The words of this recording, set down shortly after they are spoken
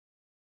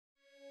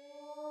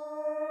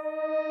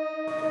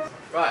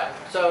Right,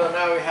 so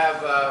now we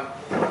have,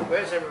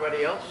 where's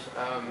everybody else?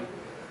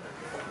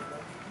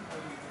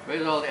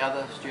 Where's all the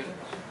other students?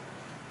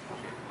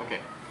 Okay.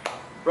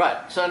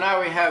 Right, so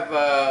now we have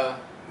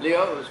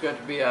Leo, who's going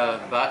to be a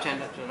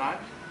bartender tonight,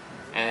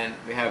 and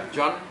we have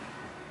John,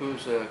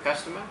 who's a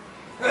customer,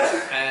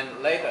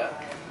 and later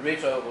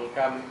Rito will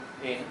come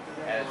in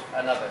as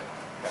another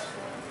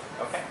customer.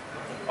 Okay?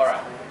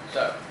 Alright,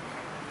 so,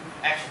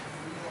 action.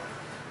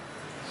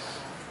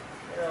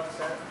 Hello,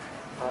 sir.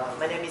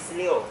 My name is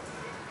Leo.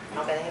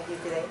 How can I help you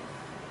today?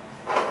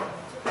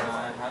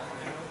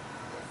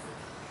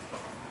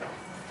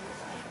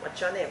 What's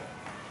your name?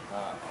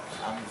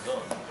 I'm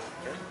John.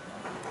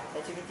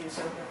 Nice to meet you,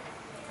 sir.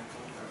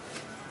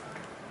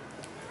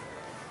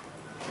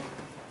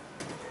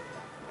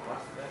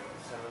 What's that?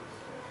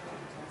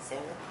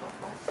 Seven?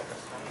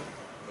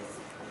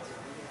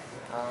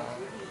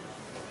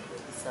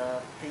 It's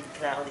pretty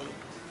cloudy.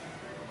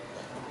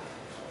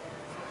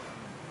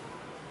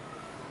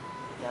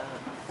 Yeah,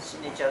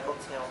 signature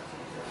cocktail.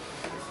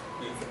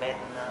 It's made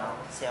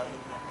sell in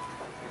here.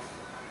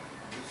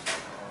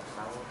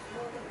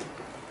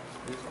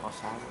 This or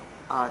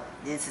sour?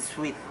 This is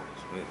sweet.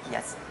 Sweet.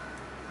 Yes.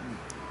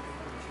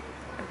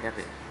 I get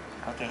it.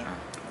 Okay.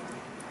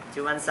 Do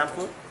you want some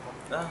food?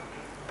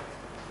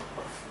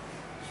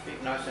 Speak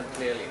nice and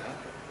clearly, huh?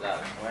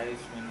 Loud. Why is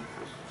many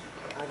fish?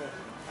 Okay.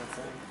 That's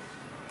it.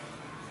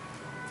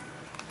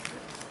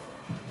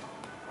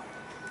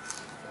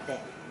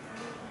 There.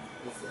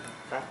 This is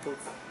fast food.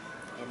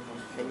 And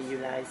maybe you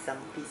like some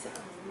pizza.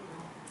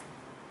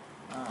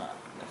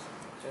 That's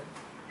good.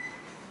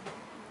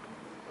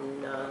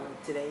 And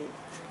today,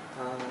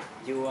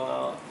 you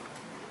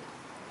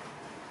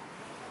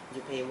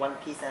pay one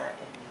pizza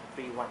and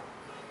free one.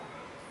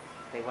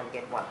 Pay one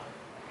get one.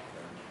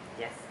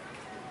 Yes.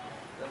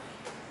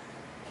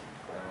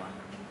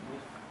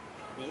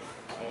 Beef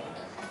and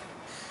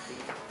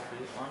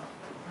Fish on?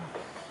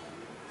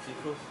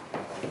 Seafood?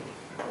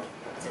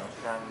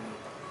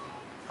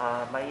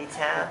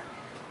 margarita,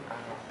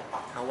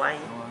 Hawaii,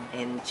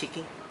 and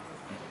chicken.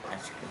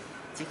 Ice cream.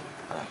 Chicken.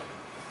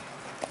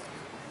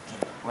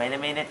 Wait a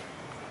minute.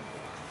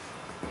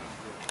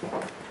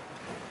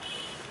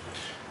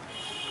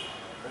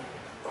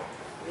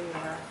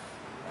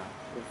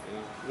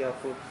 Your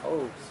food.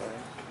 Oh, sorry.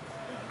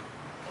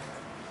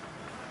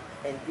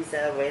 And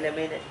pizza. Wait a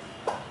minute.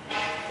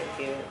 Thank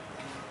you.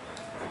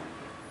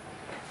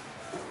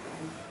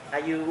 Are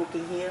you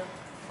working here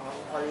on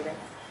holiday?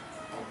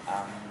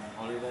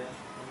 Holiday?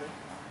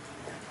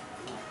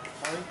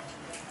 Sorry?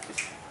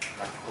 It's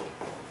like cool.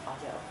 Oh,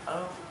 yeah.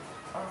 Oh,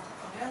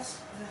 yes.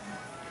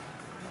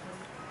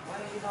 Why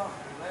are you not?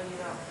 Why are you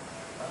not?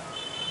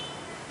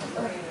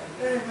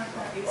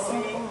 You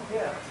see?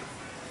 Yeah.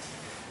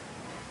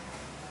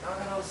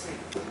 I'll see.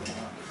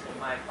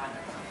 My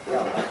partner.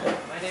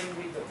 My name is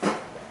Rito.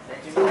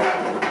 Nice to meet you.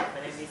 My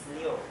name is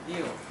Leo.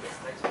 Leo. Yes,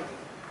 nice to meet you.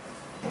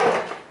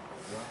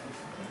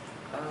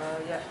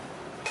 Yeah.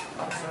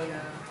 Sorry,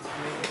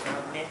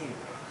 Matthew.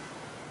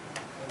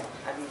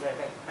 I'll be right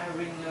back. I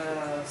bring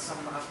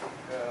some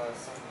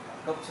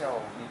cocktail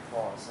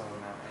before, so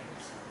now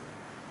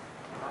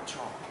I'm not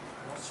strong.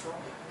 Not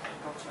strong.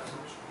 Cocktail.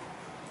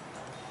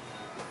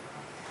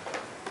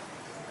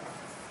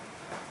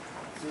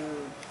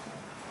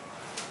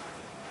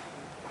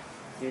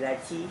 Do you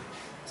like tea?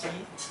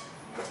 Tea?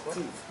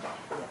 Tea.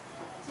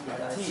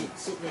 Yeah. Tea.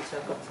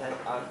 Signature cocktail.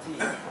 Tea.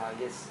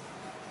 Yes.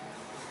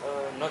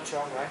 Not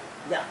strong, right?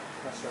 Yeah,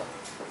 not sure.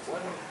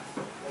 What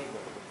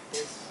flavor?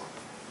 Yes.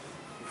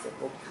 It's a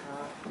vodka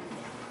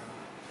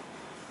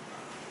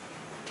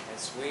And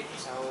sweet,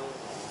 sour,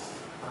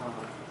 and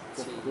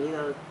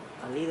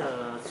a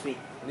little sweet.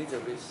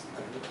 little bit.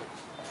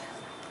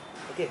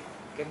 Okay,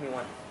 give me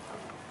one.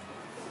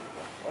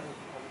 One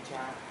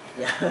kombucha.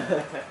 Yeah.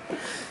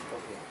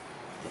 Okay.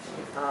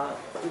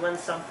 You want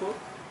some food?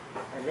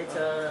 And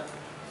later.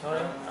 Sorry.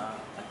 I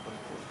put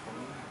food for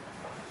me.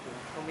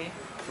 For me?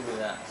 To be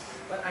that.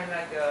 But I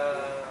like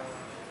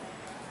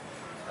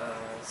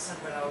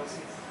sunflower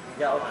seeds.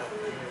 Yeah, okay.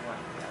 Give me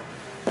one.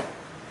 Yeah.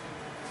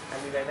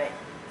 I'll be right back.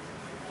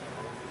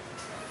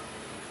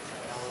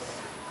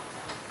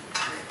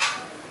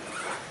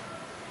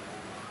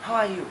 How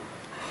are you?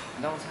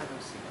 Long time no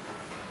see.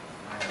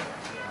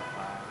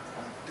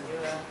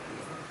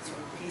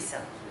 Pizza.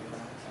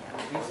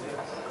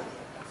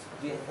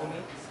 Do you for me?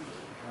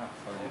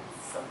 For you.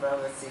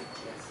 Sunflower seed.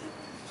 Yes.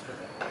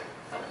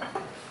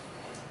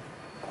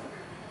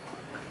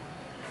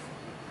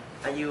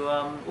 Are you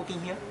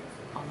working here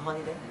on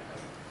holiday?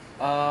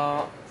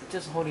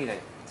 Just holiday.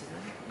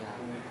 Yeah,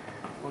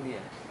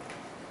 holiday.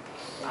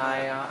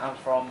 I'm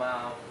from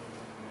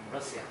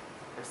Russia.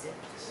 Russia?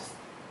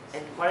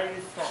 And where are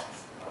you from?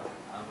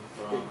 I'm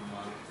from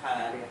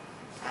Thailand.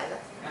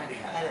 Thailand?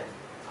 Thailand. Thailand.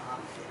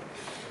 Okay.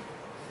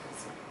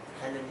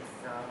 Thailand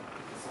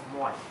is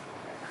warm.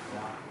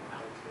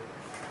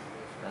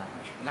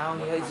 Now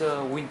here is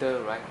winter,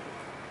 right?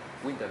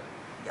 Winter.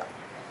 Yeah.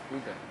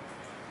 Winter.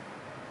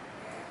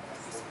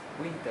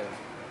 Winter.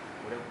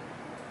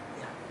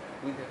 Yeah.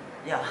 Winter.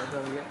 Yeah.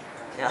 Winter here.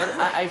 But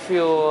I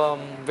feel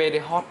very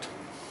hot.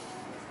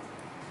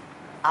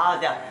 Oh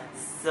yeah.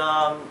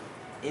 So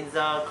in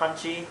the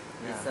country,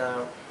 it's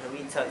Yeah.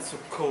 winter. It's so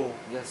cold.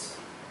 Yes.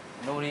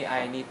 Normally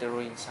I need to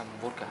drink some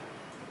vodka.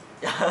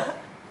 Yeah.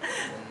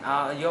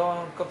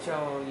 Your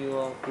cocktail,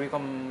 you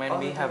recommend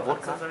me have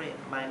vodka? Sorry,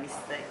 my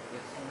mistake.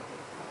 Yes.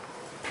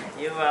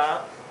 You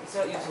Is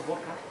that use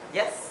vodka?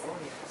 yes. Oh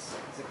yes.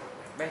 It's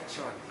a best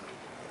choice.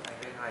 I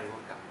very high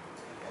vodka.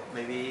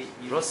 Maybe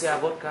you Russia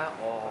vodka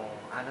or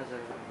another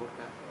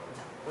vodka?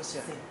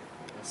 Russia. See.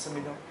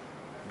 Semino.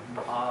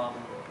 Um,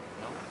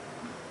 No.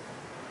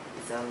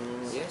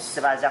 it's Yes.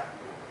 Sebajak.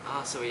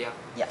 So yeah.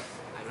 Yeah.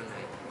 I don't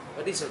like.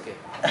 But it's okay.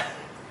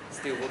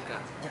 Still vodka.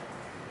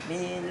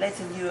 Me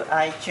later you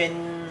I train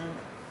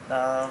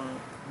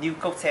new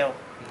cocktail.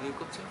 New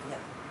cocktail?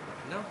 Yeah.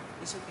 No,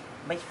 it's okay.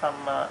 Make from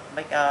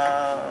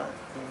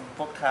in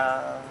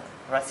vodka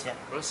Russia.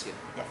 Russia.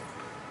 Yeah.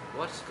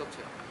 What's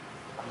cocktail?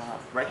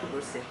 Right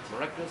Russia.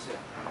 Russia.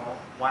 Or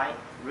white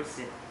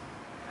Russia.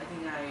 I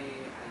think I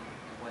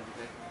want to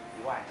get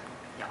white.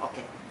 Yeah.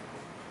 Okay.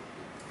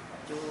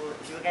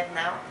 You get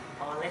now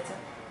or later?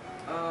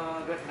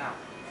 Good now.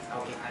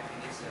 Okay. I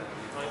think it's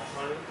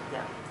Sorry.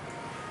 Yeah.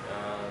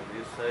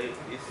 You say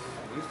it's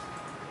good,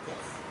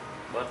 Yes.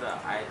 but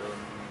I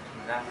don't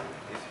that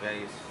it's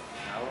very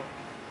sour.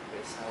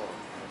 very sour.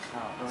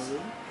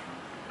 Really?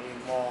 Maybe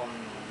more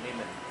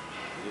lemon.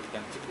 You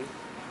can check it.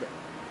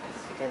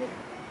 You can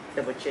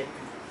double check.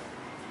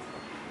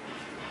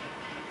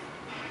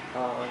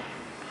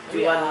 Do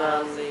you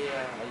want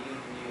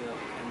you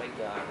make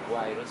a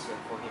white Russia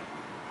for him.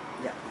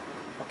 yeah.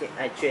 Okay,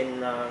 I train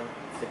the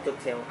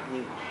cocktail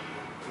new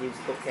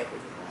cocktail for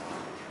you.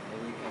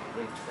 Maybe you can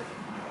bring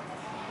together.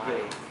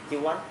 Do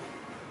you want?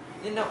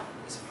 You know,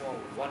 it's for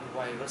one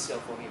white Russia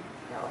for him.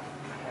 Yeah. Okay.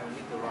 I have a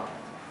little round.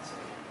 So.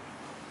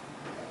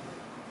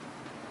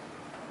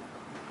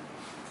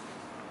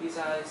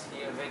 Pizza is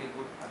here very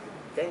good.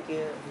 Thank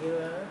you.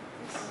 Here.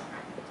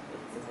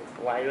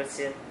 White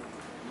Russian.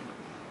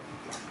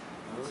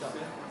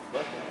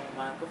 But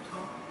my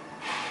cocktail.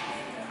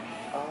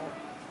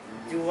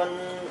 Do you want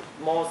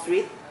more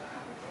sweet?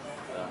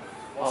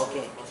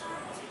 Okay.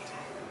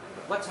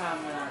 What time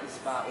is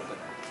bar open?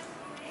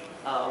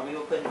 We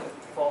open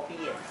 4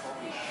 p.m.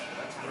 Coffee.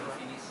 What time we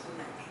finish?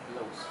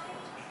 Close.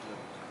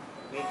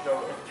 We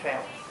close at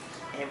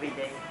 12 every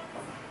day.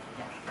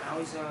 Now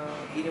it's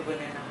 11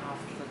 and a half,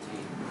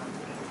 30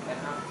 and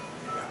a half.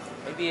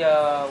 Maybe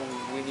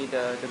we need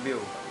the bill.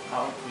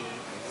 Okay.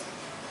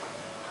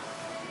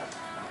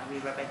 I'll be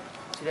right back.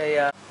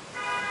 Today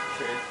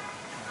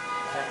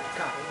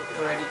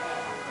credit.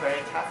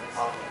 Credit card.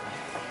 Okay.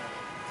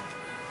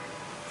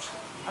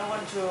 I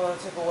want to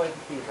take away the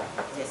pizza.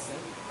 Yes, sir.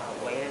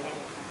 Wait a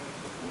minute.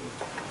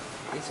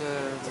 It's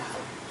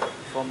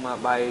from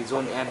by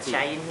Zone Empty.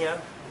 Try in here.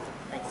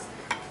 Thanks.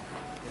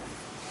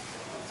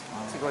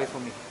 Take away for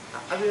me.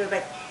 I'll be right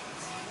back.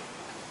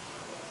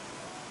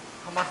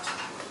 How much?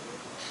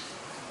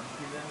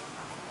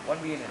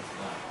 1 million.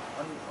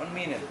 1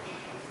 million.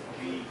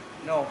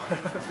 No.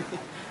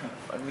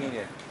 1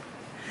 million.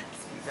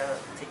 Pizza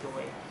take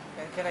away.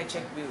 Can I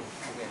check bill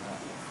again?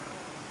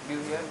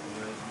 Bill here?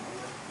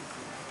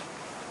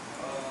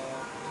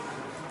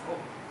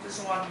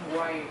 Just one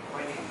white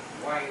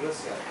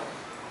Russia.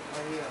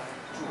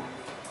 Two.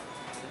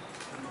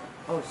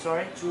 Oh,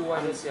 sorry. Two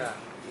white Russia.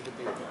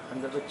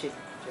 I'm double check.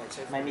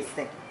 Check. My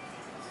mistake.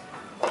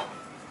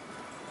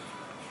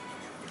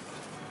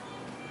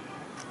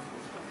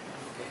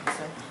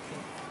 Okay.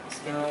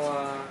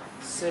 Now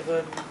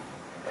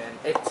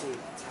 780,000.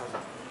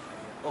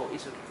 Oh,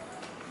 it's okay.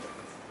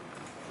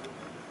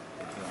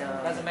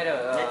 Doesn't matter.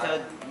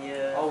 Later,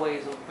 yeah.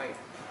 Always okay.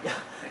 Yeah.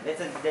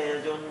 Later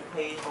they don't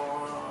pay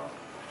for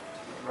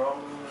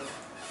wrong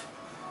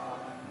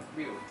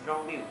Bill.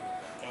 bill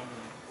and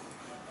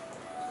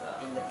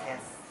in the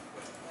test.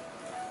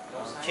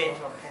 No sign. Change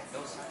from test. No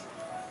sign.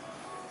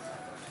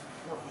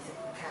 No, it's a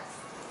test.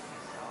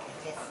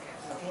 Test.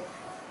 Okay.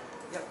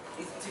 Yep,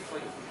 it's cheap for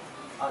you.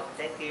 Oh,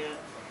 thank you.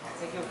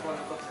 Thank you for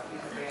the box.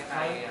 It's very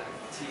nice.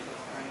 Cheap.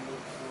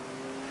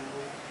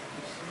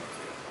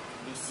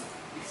 BC.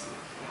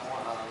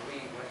 Now we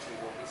want to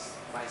go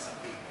buy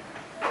something.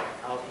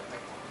 Okay.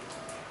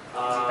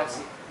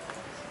 Taxi.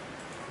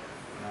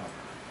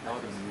 Now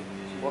then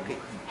we Walking.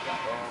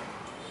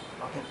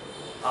 Okay.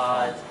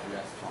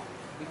 restaurant.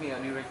 Give me a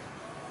new rate.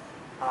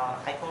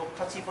 I call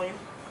taxi for you,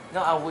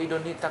 No, we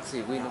don't need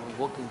taxi. We are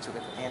working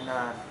together. and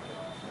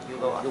you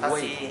go The taxi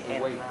way. The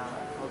and way.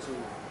 How to?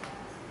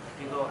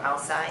 you go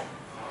outside.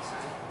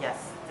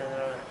 Yes, turn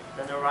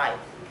right.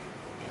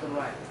 Turn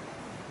right.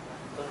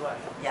 Turn right.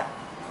 Yeah,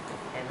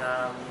 and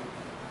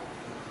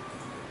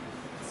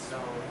so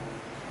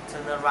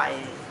turn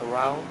right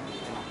Around.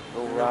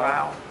 Go turn round.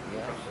 around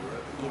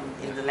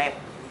Yeah. in the left.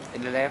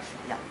 In the left.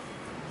 Yeah.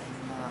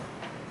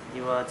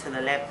 You turn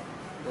the left.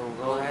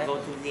 Go ahead. Go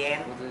to the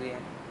end, Go to the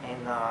end.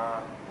 and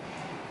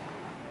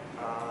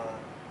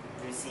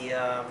you see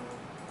the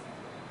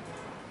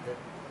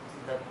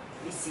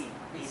receipt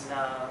in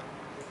the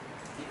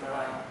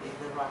right.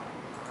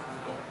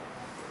 Yeah.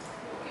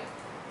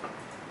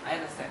 I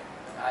understand.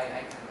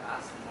 I can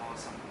ask more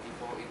some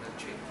people in the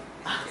trip.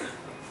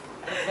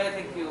 Well,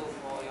 thank you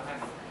for your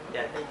help.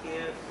 Yeah, thank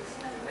you.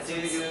 Nice to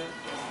meet you.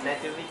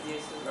 Nice to meet you.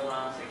 Very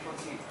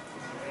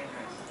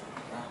nice.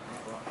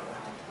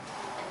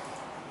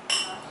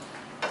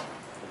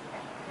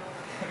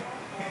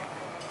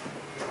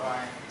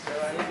 See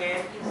you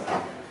again.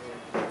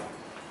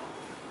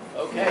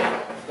 Okay,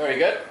 very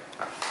good.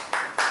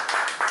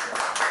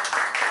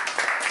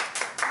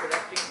 Good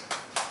acting.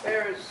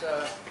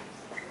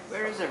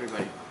 Where is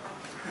everybody?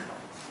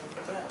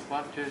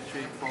 1, 2,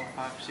 3, 4,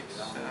 5,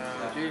 6.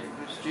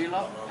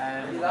 G-Lop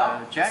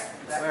and Jack.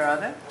 Where are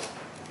they?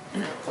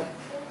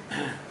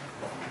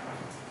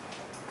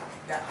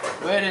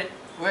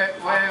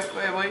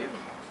 Where were you?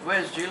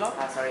 Where's G-Lop?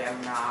 Sorry, this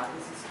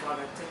is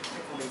gonna take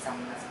for me some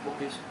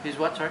books. He's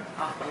what, sorry?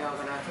 You're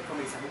gonna take for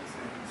me some books.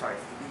 Sorry,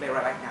 be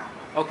right back now.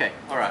 Okay,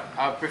 all right.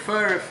 I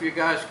prefer if you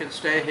guys can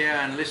stay here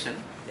and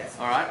listen. Yes.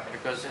 All right,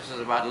 because this is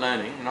about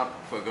learning, not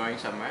for going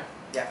somewhere.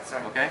 Yeah,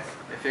 sorry. Okay.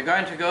 If you're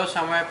going to go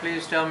somewhere,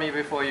 please tell me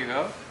before you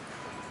go,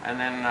 and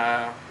then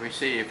we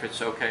see if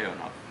it's okay or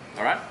not.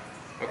 All right?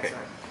 Okay.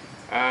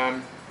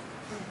 Yes,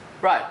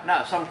 Right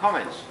now, some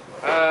comments.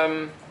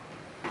 I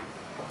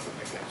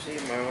can see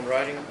my own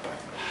writing.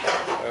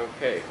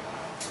 Okay.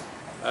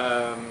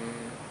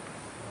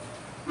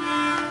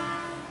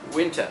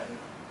 Winter.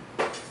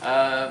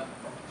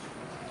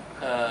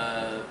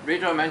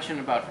 Rito mentioned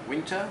about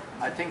winter.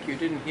 I think you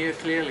didn't hear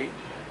clearly.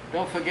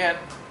 Don't forget,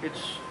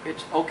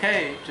 it's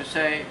okay to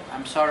say,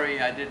 I'm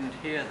sorry, I didn't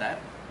hear that.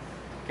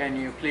 Can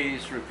you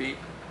please repeat?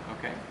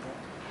 Okay.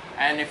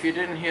 And if you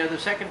didn't hear the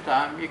second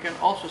time, you can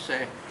also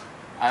say,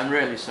 I'm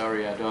really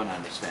sorry, I don't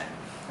understand.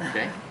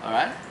 Okay? All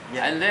right?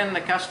 Yeah. And then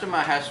the customer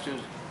has to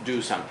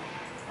do something.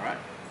 All right?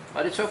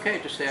 But it's okay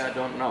to say, I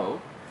don't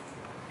know,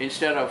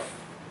 instead of,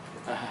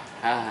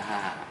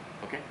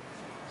 okay?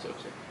 So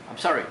say, I'm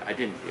sorry, I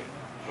didn't hear.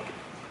 Okay.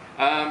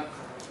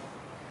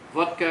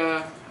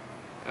 Vodka,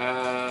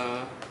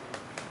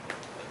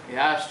 he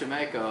asked to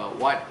make a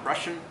white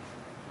Russian.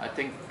 I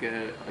think,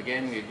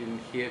 again, you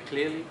didn't hear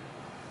clearly.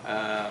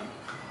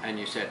 And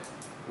you said,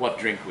 what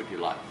drink would you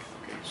like?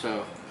 Okay,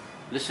 so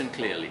listen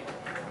clearly.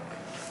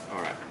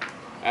 All right.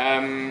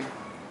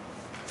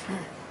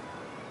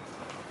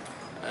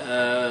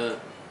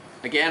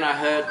 Again, I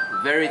heard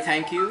very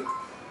thank you.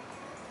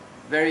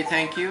 Very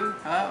thank you.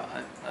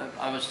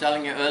 I was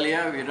telling you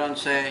earlier, you don't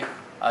say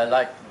I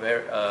like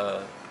very.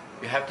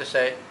 You have to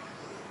say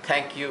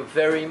thank you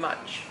very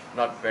much,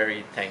 not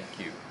very thank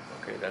you.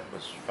 Okay, that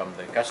was from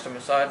the customer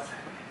side.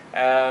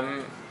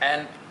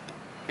 And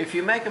if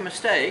you make a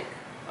mistake,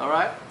 all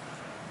right,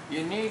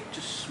 you need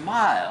to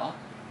smile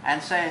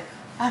and say,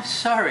 I'm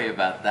sorry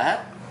about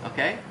that.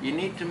 Okay, you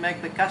need to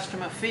make the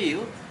customer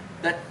feel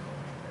that,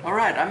 all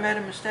right, I made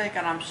a mistake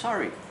and I'm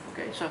sorry.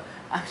 Okay, so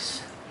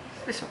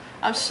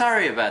I'm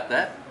sorry about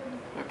that.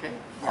 Okay,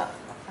 yeah.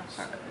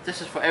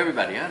 This is for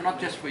everybody, huh? Not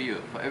just for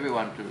you, for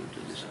everyone to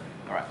listen.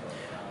 All right.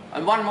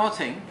 And one more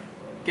thing,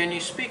 can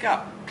you speak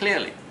up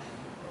clearly?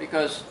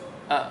 Because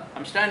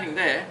I'm standing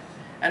there,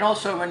 and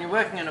also when you're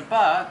working in a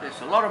bar,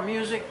 there's a lot of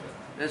music,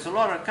 there's a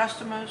lot of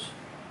customers.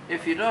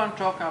 If you don't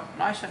talk up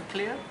nice and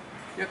clear,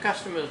 your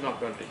customer is not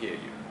going to hear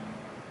you.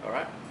 All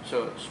right?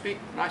 So speak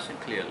nice and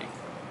clearly.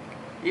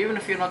 Even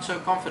if you're not so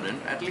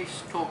confident, at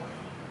least talk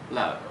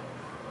loud.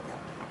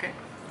 Okay?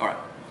 All right.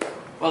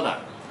 Well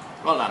done.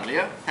 Well done,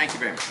 Leo. Thank you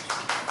very much.